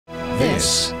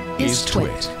This is Twit.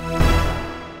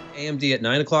 AMD at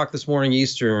 9 o'clock this morning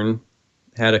Eastern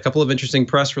had a couple of interesting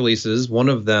press releases. One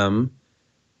of them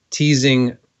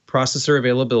teasing processor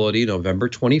availability November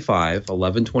 25,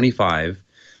 11/25.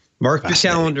 Mark your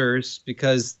calendars,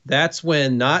 because that's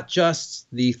when not just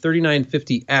the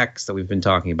 3950X that we've been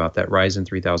talking about, that Ryzen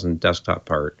 3000 desktop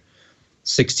part,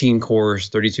 16 cores,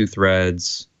 32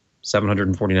 threads,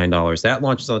 $749. That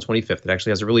launches on the 25th. It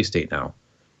actually has a release date now.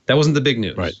 That wasn't the big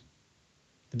news. Right.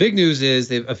 The big news is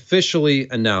they've officially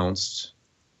announced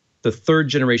the third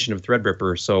generation of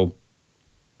Threadripper. So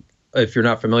if you're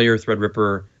not familiar,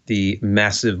 Threadripper, the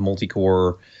massive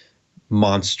multi-core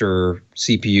monster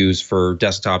CPUs for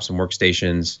desktops and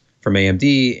workstations from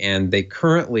AMD, and they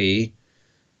currently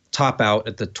top out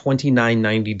at the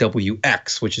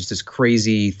 2990WX, which is this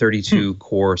crazy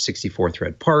 32-core,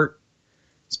 64-thread part.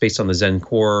 It's based on the Zen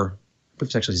Core. I believe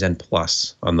it's actually Zen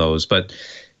Plus on those. But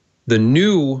the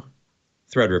new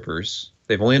Threadrippers,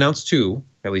 they've only announced two,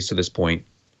 at least to this point,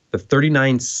 the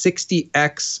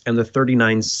 3960X and the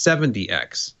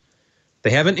 3970X. They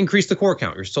haven't increased the core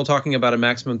count. You're still talking about a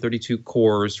maximum 32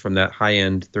 cores from that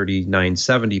high-end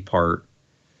 3970 part,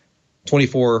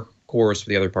 24 cores for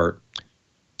the other part.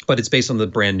 But it's based on the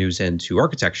brand new Zen 2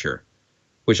 architecture,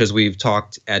 which, as we've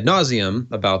talked ad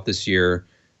nauseum about this year,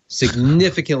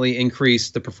 significantly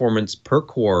increased the performance per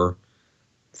core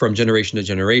from generation to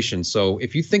generation. So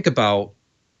if you think about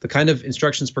the kind of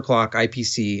instructions per clock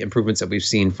IPC improvements that we've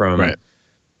seen from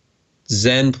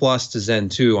Zen Plus to Zen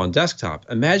 2 on desktop,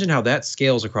 imagine how that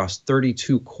scales across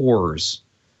 32 cores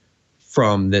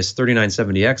from this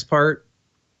 3970X part,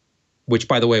 which,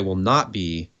 by the way, will not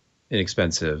be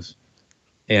inexpensive.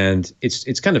 And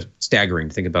it's kind of staggering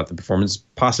to think about the performance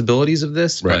possibilities of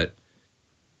this. But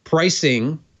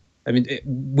pricing, I mean,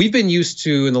 we've been used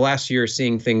to, in the last year,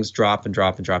 seeing things drop and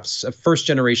drop and drop. A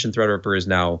first-generation Threadripper is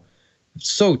now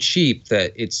so cheap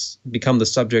that it's become the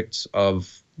subject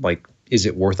of, like, is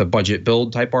it worth a budget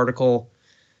build type article?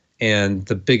 And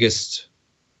the biggest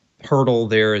hurdle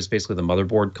there is basically the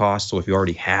motherboard cost. So if you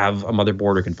already have a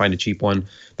motherboard or can find a cheap one,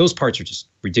 those parts are just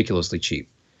ridiculously cheap.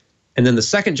 And then the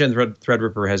second gen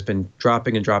Threadripper has been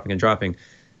dropping and dropping and dropping.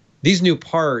 These new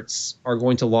parts are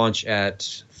going to launch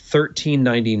at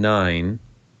 $1399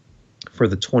 for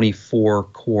the 24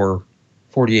 core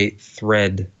 48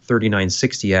 thread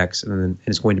 3960X, and then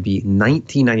it's going to be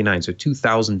 $1999, so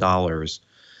 $2,000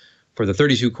 for the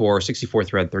 32 core 64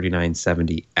 thread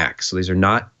 3970X. So these are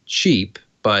not cheap,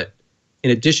 but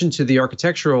in addition to the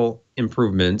architectural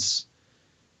improvements,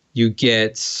 you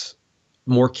get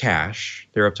more cache.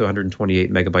 They're up to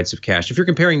 128 megabytes of cache. If you're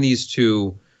comparing these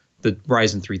to the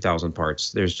Ryzen 3000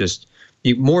 parts, there's just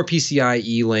more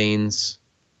PCIe lanes.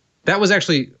 That was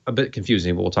actually a bit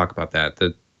confusing, but we'll talk about that.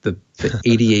 The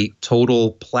 88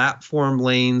 total platform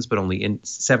lanes, but only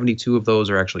 72 of those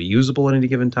are actually usable at any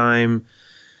given time,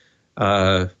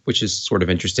 which is sort of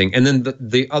interesting. And then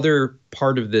the other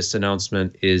part of this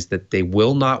announcement is that they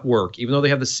will not work, even though they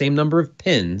have the same number of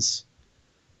pins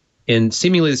in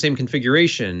seemingly the same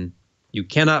configuration. You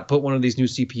cannot put one of these new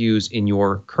CPUs in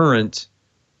your current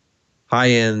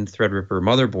high-end Threadripper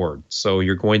motherboard. So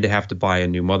you're going to have to buy a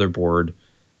new motherboard,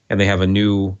 and they have a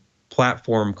new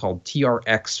platform called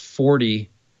TRX40.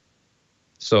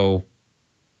 So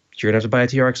you're going to have to buy a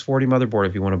TRX40 motherboard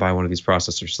if you want to buy one of these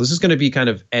processors. So this is going to be kind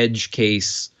of edge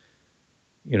case.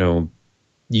 You know,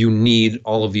 you need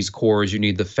all of these cores. You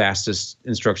need the fastest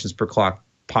instructions per clock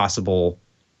possible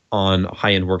on a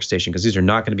high-end workstation, because these are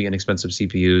not going to be inexpensive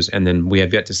CPUs. And then we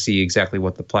have yet to see exactly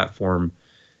what the platform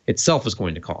itself is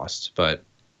going to cost. But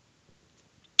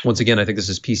once again, I think this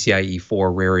is PCIe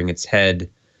 4 rearing its head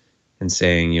and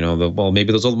saying, you know, well,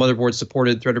 maybe those old motherboards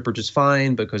supported Threadripper just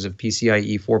fine, because of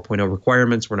PCIe 4.0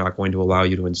 requirements, we're not going to allow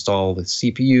you to install the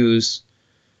CPUs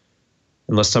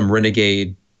unless some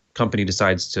renegade company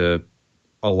decides to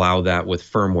allow that with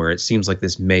firmware. It seems like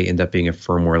this may end up being a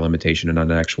firmware limitation and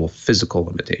not an actual physical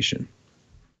limitation.